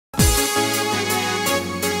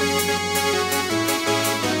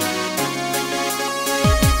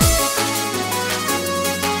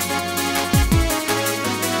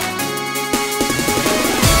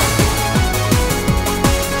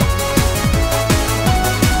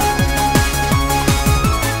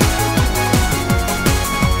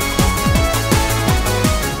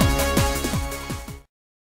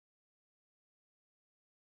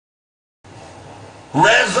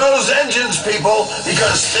those engines, people,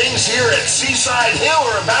 because things here at Seaside Hill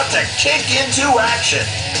are about to kick into action.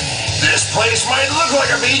 This place might look like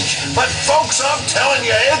a beach, but folks, I'm telling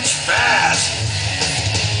you, it's fast.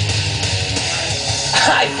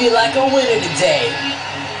 I feel like a winner today.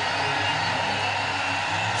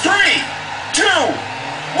 3, 2,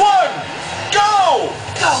 1, go!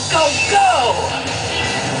 Go, go, go!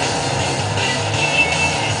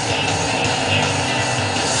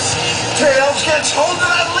 Tails gets hold of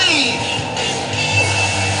that lead.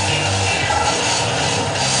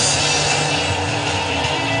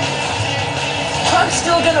 I'm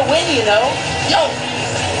still gonna win, you know. Yo!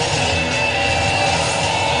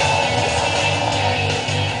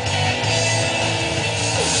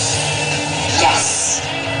 Yes!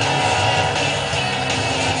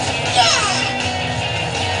 Yeah!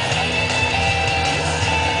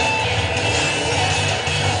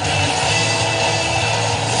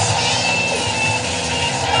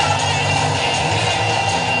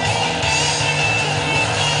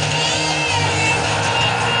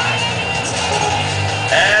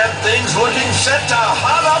 Things looking set to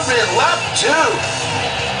hot up in lap 2.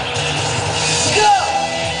 Go!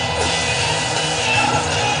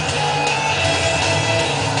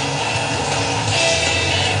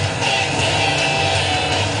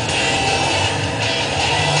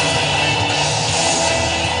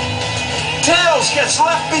 Tails gets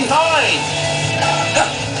left behind.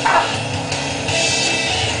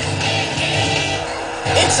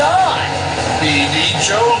 It's on! BD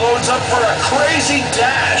Joe loads up for a crazy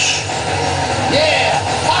dash. Yeah,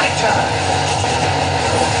 my time!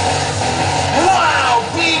 Wow,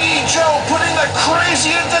 BD Joe putting the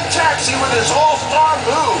crazy into taxi with his all-star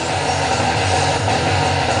move.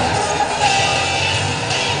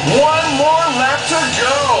 One more lap to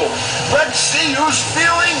go. Let's see who's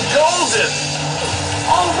feeling golden.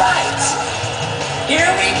 All right,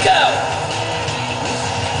 here we go.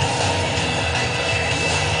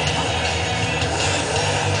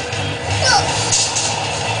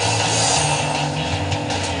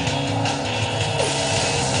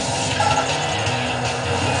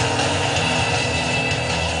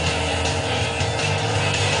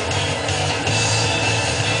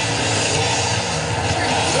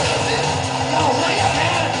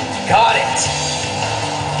 Got it.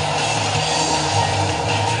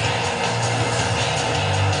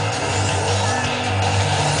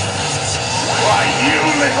 Why, you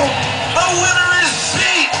little... The winner is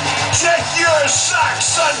beat! Check your socks,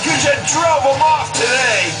 son, because you drove him off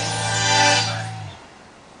today.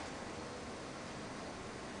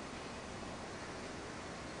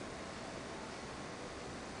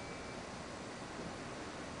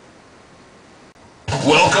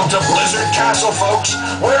 Welcome to Blizzard Castle, folks,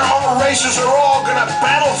 where our racers are all gonna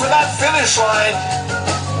battle for that finish line.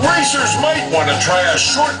 Racers might want to try a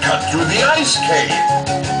shortcut through the ice cave.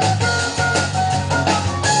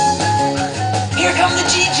 Here come the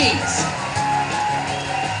GGs.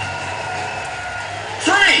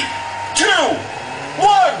 3, 2,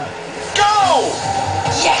 1, go!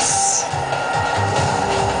 Yes!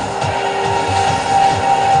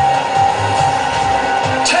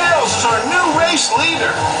 Tails is our new race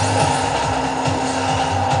leader.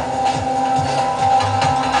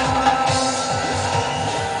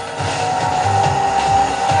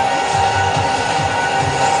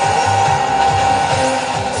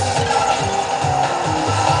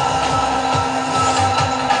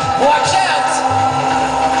 Watch out!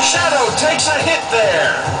 Shadow takes a hit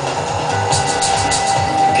there.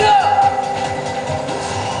 Go!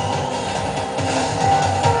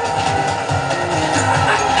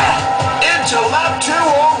 Into lap 2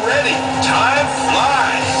 already. Time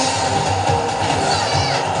flies.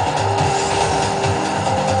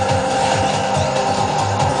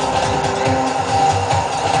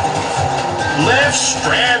 Left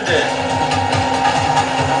stranded.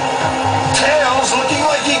 Tails looking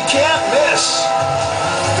like he can't miss.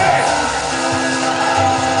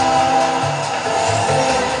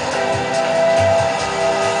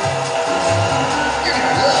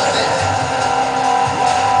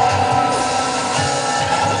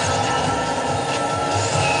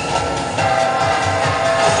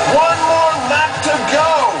 One more lap to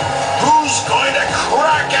go. Who's going to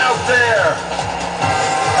crack out there?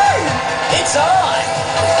 It's on!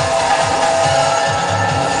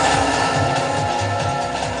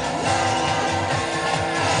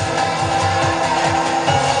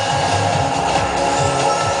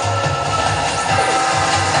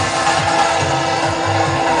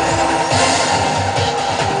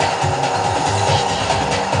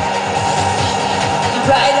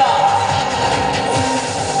 Right on!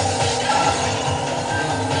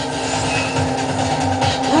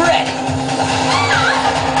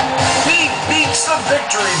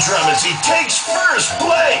 drum as he takes first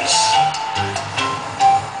place.